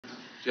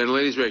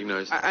Gentlelady is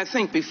recognized. I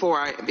think before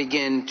I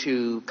begin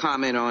to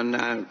comment on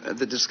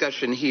the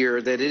discussion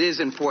here, that it is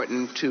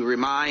important to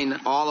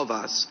remind all of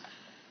us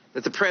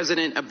that the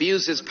President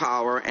abuses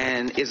power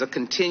and is a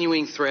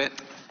continuing threat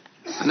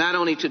not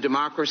only to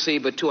democracy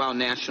but to our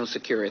national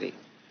security.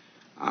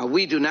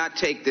 We do not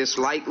take this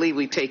lightly.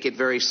 We take it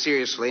very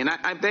seriously. And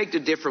I beg to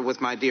differ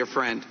with my dear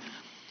friend.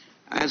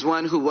 As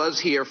one who was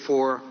here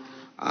for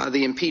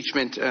the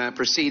impeachment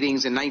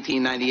proceedings in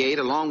 1998,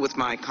 along with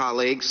my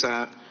colleagues,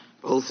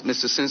 both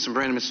Mr.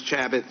 Sensenbrenner, Mr.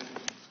 Chabot,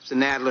 Mr.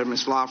 Nadler,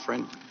 Ms.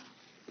 Loughran,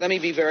 let me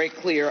be very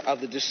clear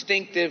of the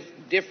distinctive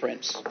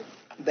difference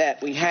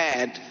that we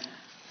had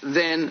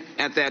then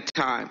at that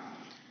time.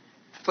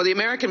 For the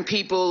American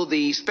people,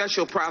 the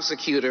special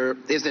prosecutor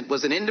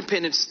was an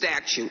independent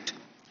statute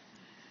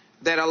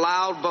that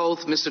allowed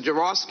both Mr.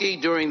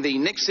 Jaworski during the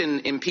Nixon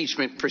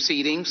impeachment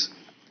proceedings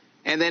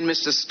and then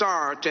Mr.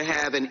 Starr to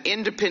have an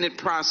independent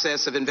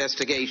process of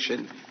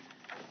investigation.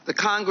 The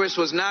Congress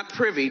was not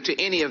privy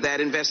to any of that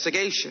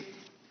investigation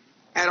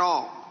at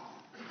all.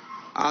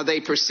 They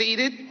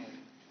proceeded.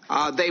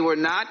 They were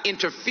not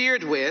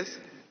interfered with,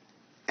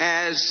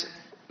 as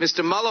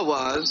Mr. Mueller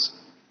was,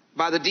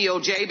 by the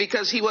DOJ,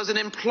 because he was an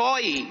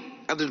employee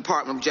of the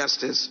Department of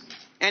Justice.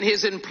 And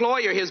his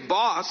employer, his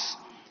boss,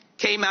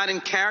 came out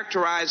and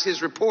characterized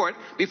his report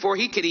before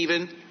he could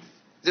even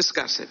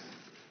discuss it.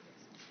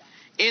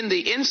 In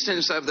the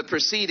instance of the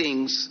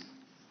proceedings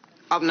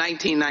of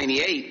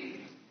 1998,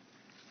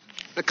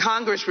 the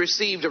Congress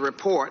received a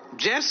report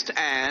just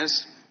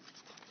as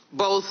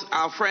both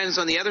our friends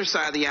on the other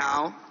side of the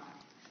aisle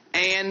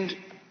and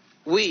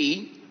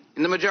we,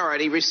 in the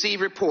majority,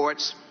 received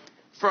reports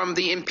from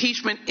the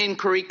impeachment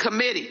inquiry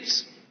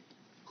committees,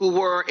 who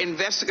were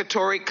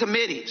investigatory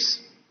committees.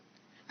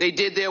 They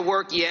did their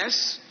work,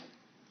 yes,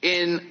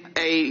 in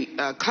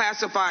a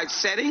classified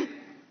setting,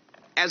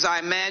 as I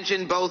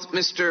imagine both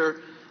Mr.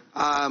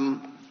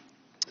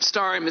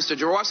 Starr and Mr.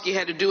 Jaworski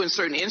had to do in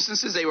certain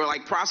instances. They were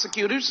like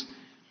prosecutors.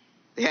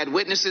 They had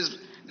witnesses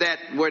that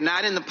were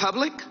not in the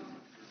public.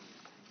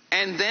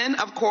 And then,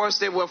 of course,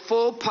 there were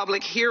full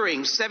public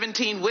hearings,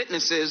 17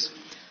 witnesses,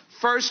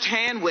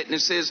 first-hand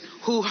witnesses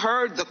who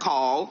heard the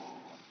call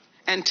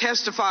and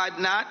testified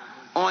not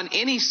on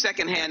any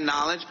second-hand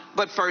knowledge,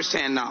 but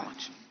first-hand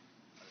knowledge.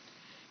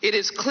 It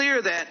is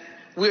clear that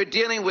we're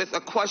dealing with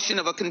a question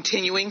of a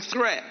continuing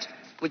threat,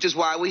 which is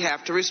why we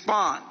have to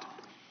respond.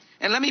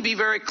 And let me be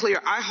very clear.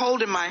 I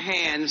hold in my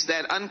hands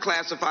that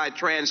unclassified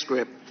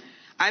transcript.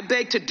 I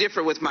beg to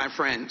differ with my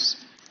friends.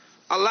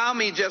 Allow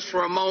me just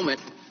for a moment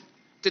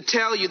to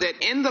tell you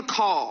that in the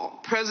call,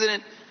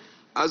 President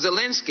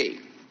Zelensky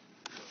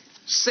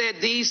said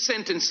these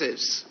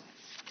sentences.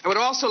 I would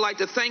also like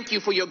to thank you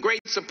for your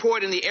great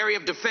support in the area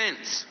of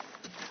defense.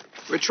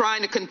 We're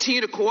trying to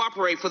continue to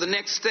cooperate for the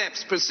next steps.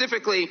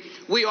 Specifically,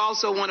 we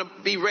also want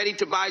to be ready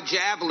to buy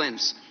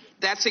javelins.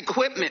 That's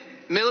equipment,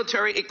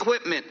 military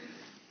equipment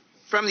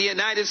from the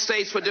United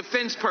States for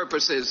defense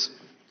purposes.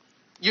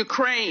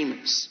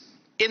 Ukraine,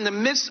 in the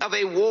midst of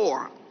a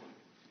war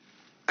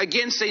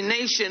against a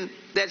nation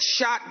that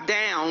shot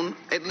down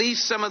at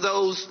least some of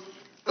those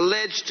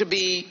alleged to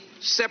be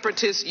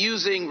separatists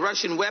using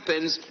Russian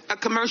weapons, a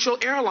commercial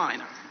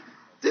airliner.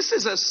 This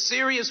is a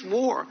serious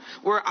war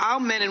where our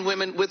men and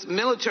women with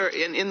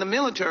military in the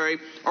military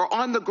are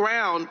on the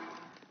ground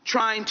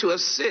trying to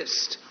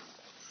assist.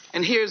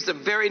 And here's the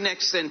very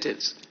next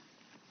sentence.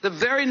 The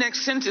very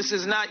next sentence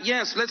is not,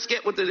 yes, let's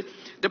get with the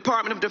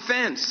Department of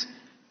Defense.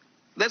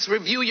 Let's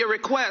review your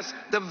request.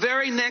 The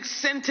very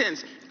next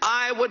sentence,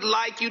 I would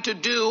like you to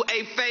do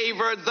a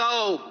favor,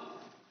 though.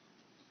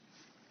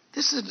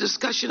 This is a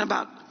discussion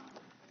about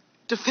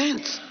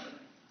defense.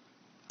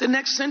 The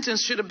next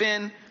sentence should have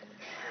been,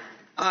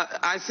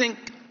 I think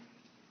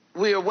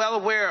we are well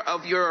aware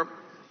of your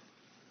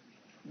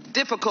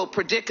difficult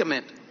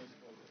predicament.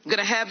 I'm going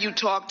to have you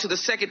talk to the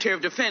Secretary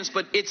of Defense,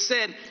 but it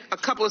said a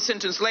couple of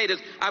sentences later,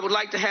 I would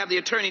like to have the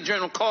Attorney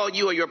General call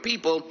you or your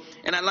people,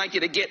 and I'd like you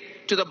to get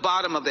to the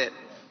bottom of it.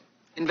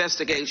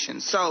 Investigation.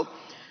 So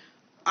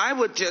I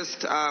would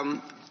just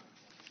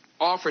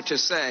offer to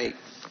say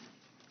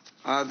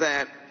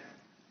that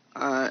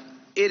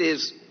it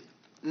is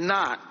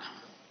not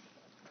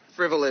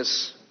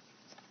frivolous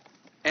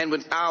and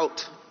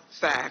without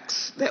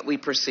facts that we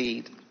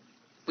proceed.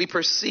 We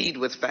proceed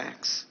with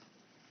facts.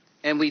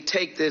 And we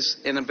take this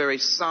in a very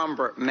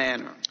somber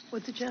manner.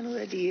 Would the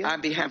gentlelady yield?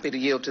 I'd be happy to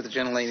yield to the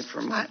gentlelady for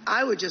a moment.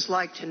 I would just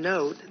like to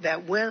note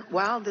that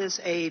while this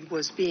aid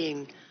was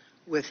being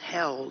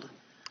withheld,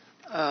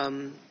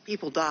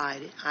 people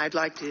died. I'd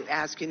like to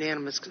ask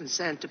unanimous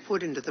consent to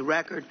put into the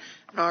record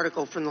an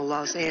article from the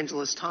Los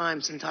Angeles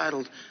Times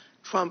entitled,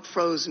 "Trump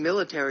Froze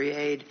Military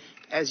Aid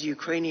as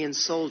Ukrainian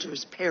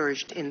Soldiers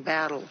Perished in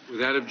Battle."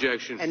 Without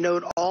objection. And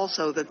note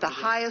also that the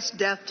highest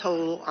death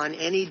total on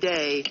any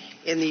day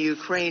in the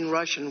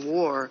Ukraine-Russian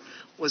war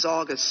was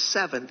August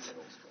 7th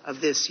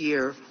of this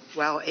year,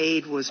 while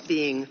aid was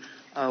being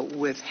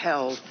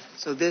withheld.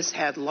 So this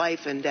had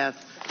life and death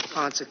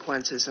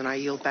consequences, and I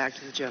yield back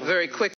to the gentleman. Very quick.